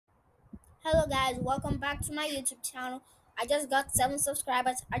Hello guys, welcome back to my YouTube channel. I just got 7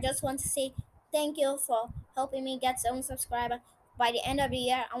 subscribers. I just want to say thank you for helping me get 7 subscribers. By the end of the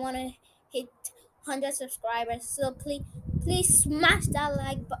year, I want to hit 100 subscribers. So please smash that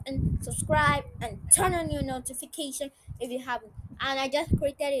like button, subscribe, and turn on your notification if you haven't. And I just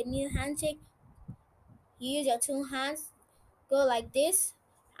created a new handshake. You use your two hands, go like this,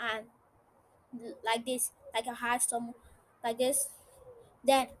 and like this, like a high stomach, like this.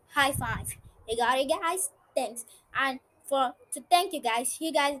 Then high five. You got it, guys. Thanks. And for to thank you guys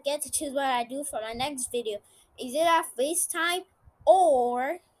get to choose what I do for my next video. Is it a FaceTime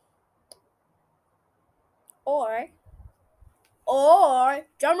or or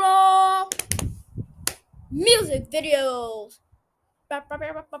drumroll music videos? Ba, ba,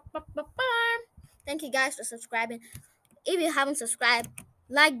 ba, ba, ba, ba, ba, ba. Thank you guys for subscribing. If you haven't subscribed,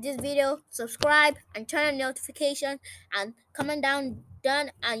 like this video, subscribe, and turn on notification, and comment down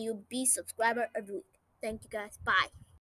done, and you'll be subscriber every week. Thank you guys. Bye.